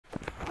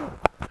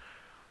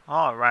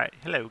Alright,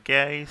 hello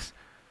guys.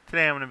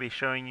 Today I'm going to be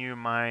showing you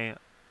my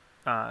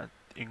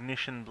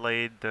ignition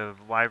blade, the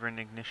Wyvern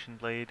ignition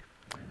blade.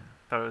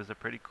 Thought it was a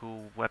pretty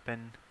cool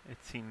weapon. It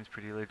seems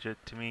pretty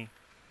legit to me.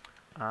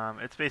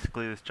 It's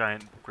basically this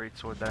giant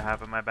greatsword that I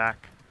have on my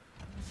back.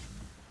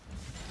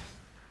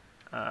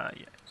 Yeah,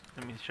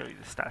 let me show you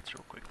the stats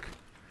real quick.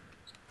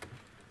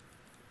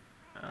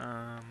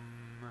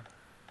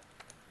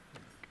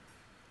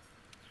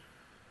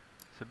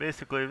 So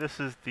basically this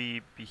is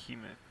the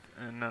behemoth.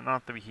 No,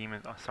 not the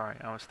behemoth. Oh, sorry,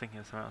 I was thinking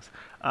of something else.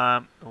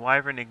 The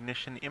Wyvern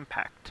ignition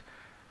impact.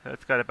 So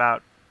it's got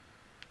about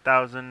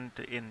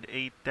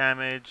 1008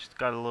 damage. It's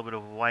got a little bit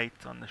of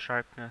white on the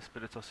sharpness,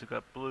 but it's also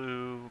got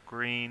blue,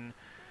 green,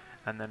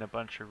 and then a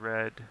bunch of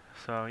red.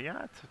 So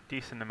yeah, it's a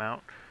decent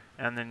amount.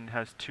 And then it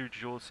has 2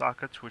 jewel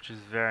sockets, which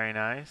is very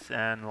nice,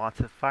 and lots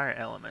of fire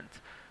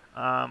elements.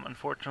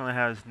 Unfortunately, it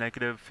has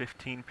negative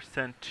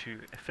 15%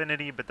 to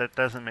affinity, but that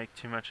doesn't make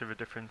too much of a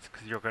difference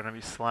because you're going to be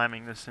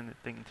slamming this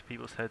thing into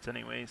people's heads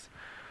anyways.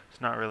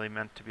 It's not really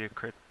meant to be a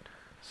crit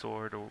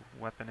sword or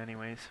weapon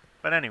anyways.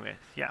 But anyways,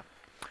 yeah.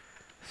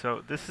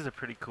 So this is a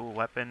pretty cool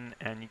weapon,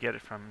 and you get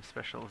it from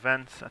special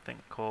events, I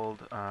think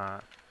called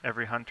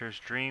Every Hunter's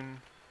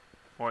Dream,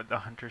 or The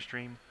Hunter's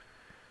Dream.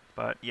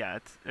 But yeah,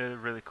 it's a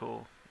really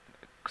cool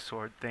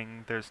sword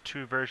thing. There's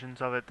 2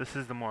 versions of it. This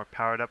is the more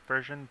powered up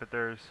version, but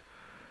there's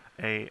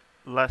a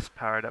less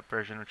powered up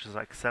version, which is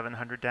like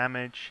 700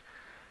 damage.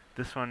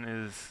 This one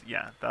is,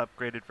 yeah, the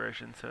upgraded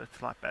version, so it's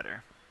a lot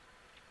better.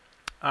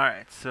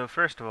 Alright, so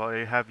first of all,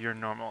 you have your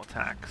normal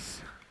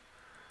attacks.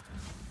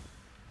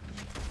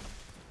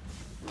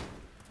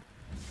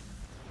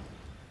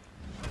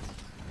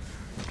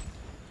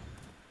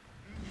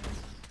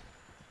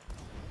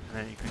 And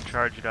then you can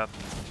charge it up,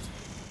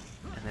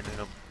 and then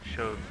it'll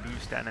show a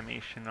boost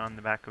animation on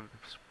the back of the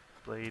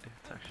blade.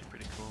 It's actually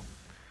pretty cool.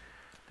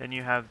 Then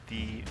you have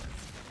the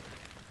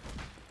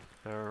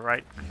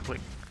right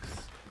clicks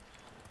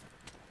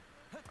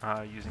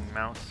using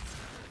mouse.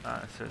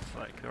 So it's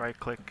like the right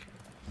click.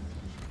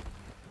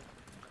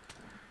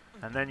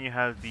 And then you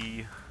have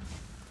the,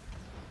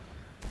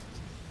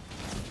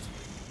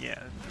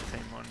 yeah, it's the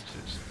same one, so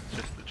it's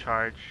just the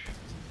charge.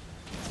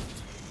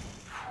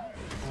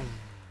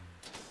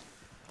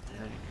 And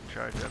then you can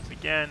charge it up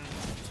again.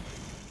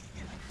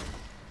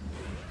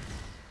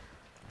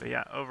 But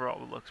yeah,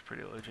 overall it looks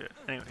pretty legit.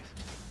 Anyways.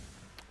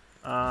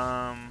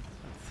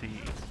 Let's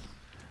see.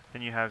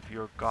 Then you have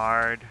your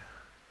guard.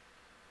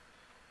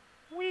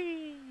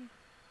 Whee!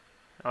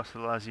 It also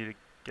allows you to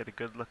get a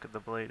good look at the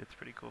blade. It's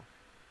pretty cool.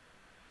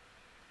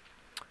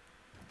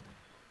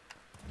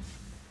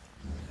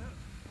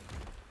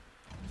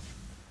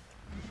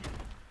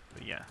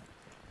 But yeah,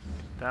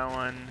 that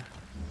one.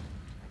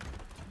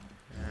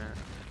 And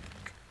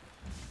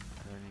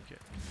then you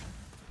get.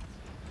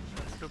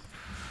 Oop.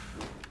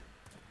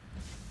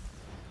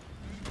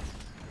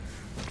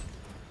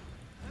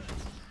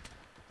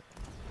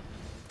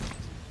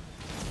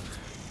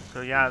 So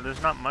yeah,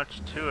 there's not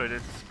much to it.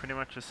 It's pretty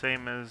much the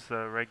same as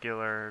the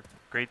regular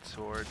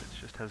greatsword. It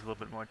just has a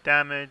little bit more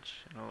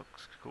damage, and it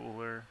looks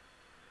cooler.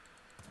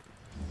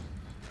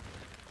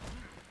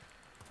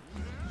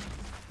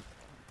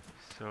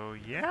 So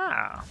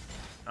yeah,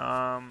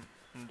 I'm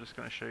just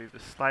gonna show you the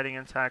sliding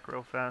attack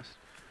real fast.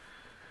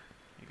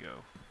 You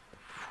go.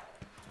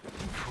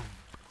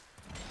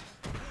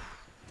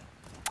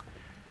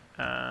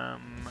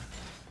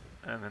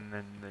 And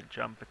then the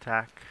jump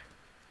attack.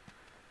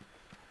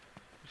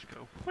 Just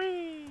go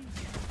whee!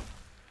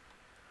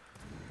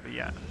 But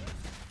yeah.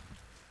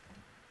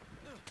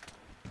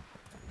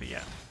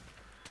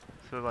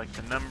 So like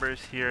the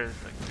numbers here is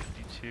like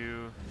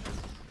 52.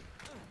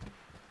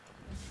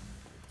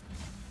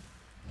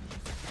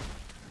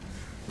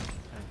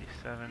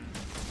 97.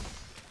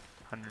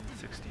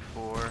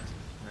 164. And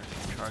then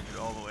you charge it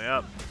all the way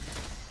up.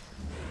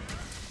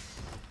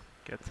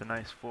 Gets a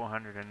nice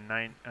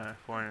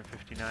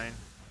 459.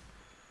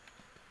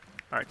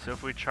 Alright, so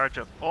if we charge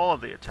up all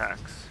of the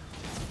attacks,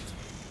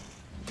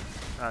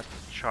 that's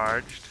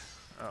charged.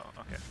 Oh,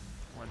 okay.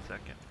 1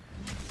 second.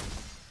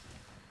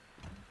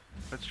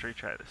 Let's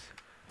retry this.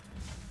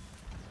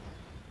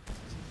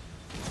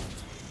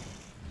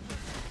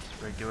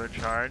 It's regular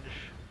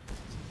charge,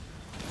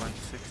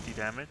 160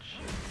 damage.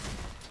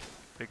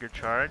 Bigger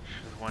charge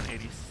is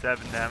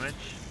 187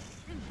 damage.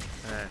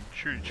 And then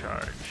true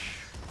charge,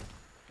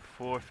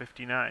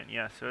 459.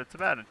 Yeah, so it's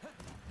about a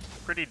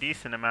pretty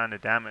decent amount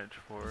of damage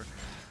for,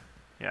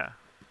 yeah,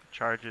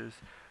 charges.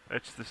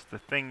 It's just the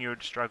thing you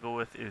would struggle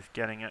with is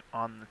getting it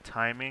on the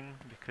timing,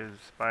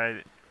 because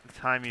by the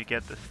time you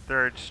get this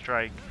 3rd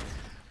strike,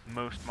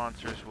 most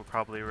monsters will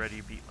probably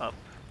already be up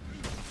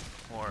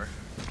or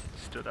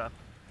stood up.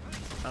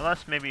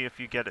 Unless maybe if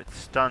you get it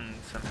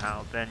stunned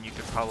somehow, then you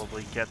could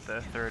probably get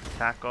the 3rd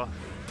attack off.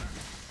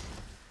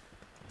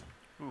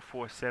 Ooh,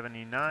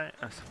 479,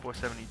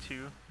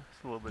 472.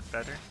 That's a little bit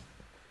better.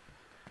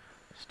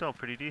 Still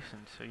pretty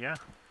decent, so yeah.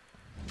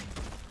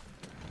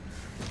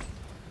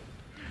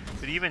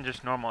 But even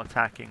just normal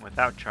attacking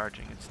without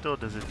charging, it still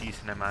does a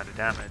decent amount of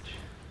damage.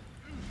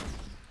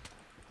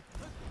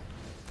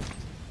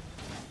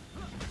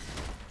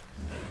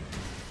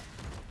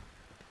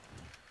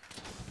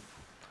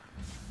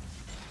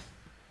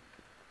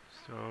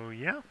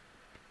 yeah,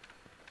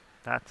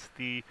 that's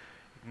the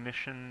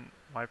Ignition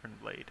Wyvern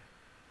blade.